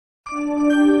Hello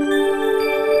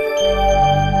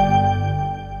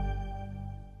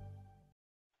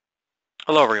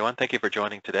everyone, thank you for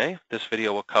joining today. This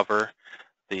video will cover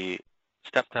the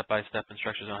step-by-step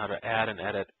instructions on how to add and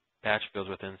edit batch fields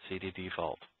within CDD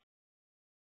Vault.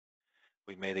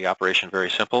 We've made the operation very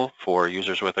simple for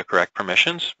users with the correct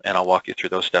permissions, and I'll walk you through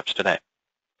those steps today.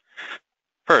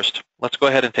 First, let's go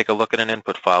ahead and take a look at an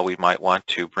input file we might want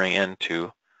to bring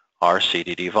into our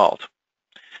CDD Vault.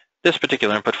 This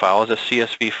particular input file is a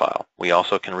CSV file. We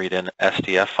also can read in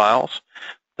STF files.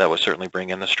 That would certainly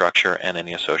bring in the structure and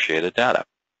any associated data.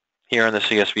 Here in the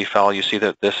CSV file, you see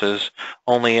that this is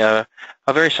only a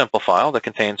very simple file that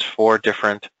contains 4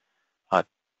 different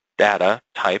data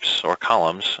types or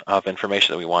columns of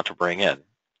information that we want to bring in.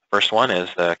 First one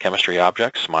is the chemistry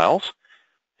object, smiles,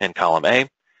 in column A,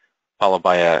 followed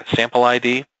by a sample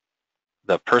ID,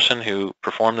 the person who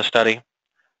performed the study,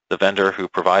 the vendor who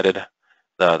provided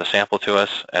the sample to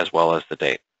us, as well as the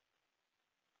date.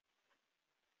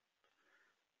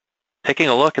 Taking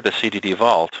a look at the CDD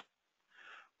Vault,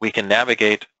 we can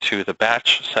navigate to the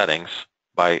batch settings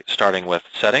by starting with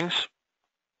Settings,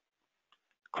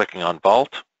 clicking on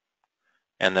Vault,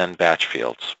 and then Batch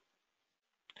Fields.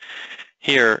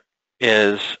 Here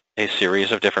is a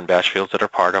series of different batch fields that are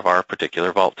part of our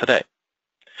particular vault today.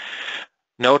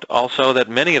 Note also that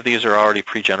many of these are already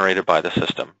pre-generated by the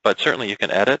system, but certainly you can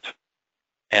edit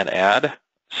and add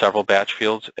several batch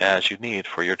fields as you need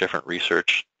for your different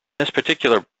research. In this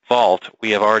particular vault,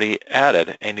 we have already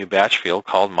added a new batch field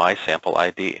called My Sample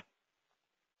ID.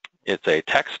 It's a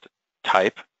text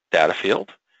type data field,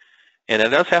 and it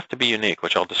does have to be unique,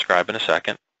 which I'll describe in a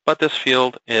second, but this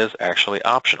field is actually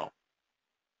optional.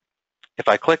 If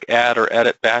I click Add or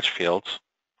Edit Batch Fields,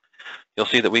 you'll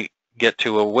see that we get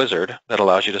to a wizard that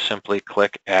allows you to simply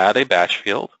click Add a Batch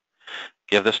Field,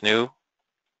 give this new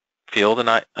field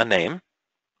a name.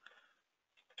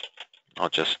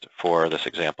 For this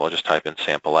example, I'll just type in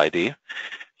sample ID.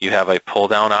 You have a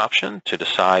pull-down option to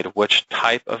decide which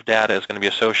type of data is going to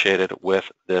be associated with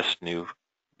this new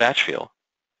batch field.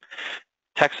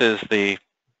 Text is the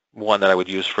one that I would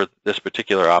use for this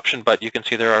particular option, but you can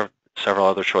see there are several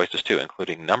other choices too,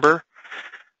 including number,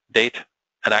 date,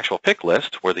 an actual pick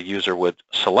list where the user would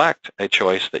select a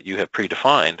choice that you have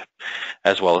predefined,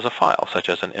 as well as a file, such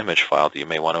as an image file that you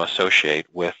may want to associate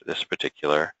with this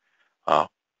particular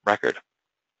record.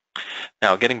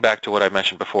 Now, getting back to what I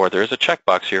mentioned before, there is a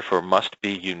checkbox here for must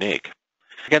be unique.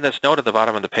 Again, this note at the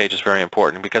bottom of the page is very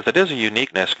important because it is a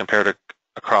uniqueness compared to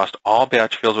across all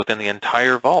batch fields within the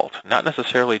entire vault, not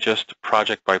necessarily just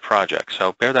project by project.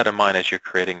 So bear that in mind as you're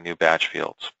creating new batch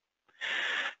fields.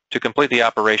 To complete the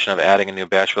operation of adding a new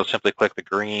batch field, simply click the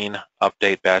green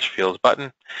Update Batch Fields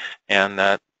button, and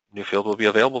that new field will be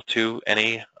available to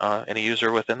any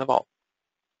user within the vault.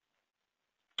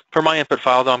 For my input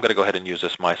file, though, I'm going to go ahead and use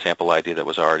this My Sample ID that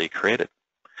was already created.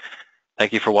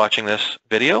 Thank you for watching this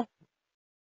video.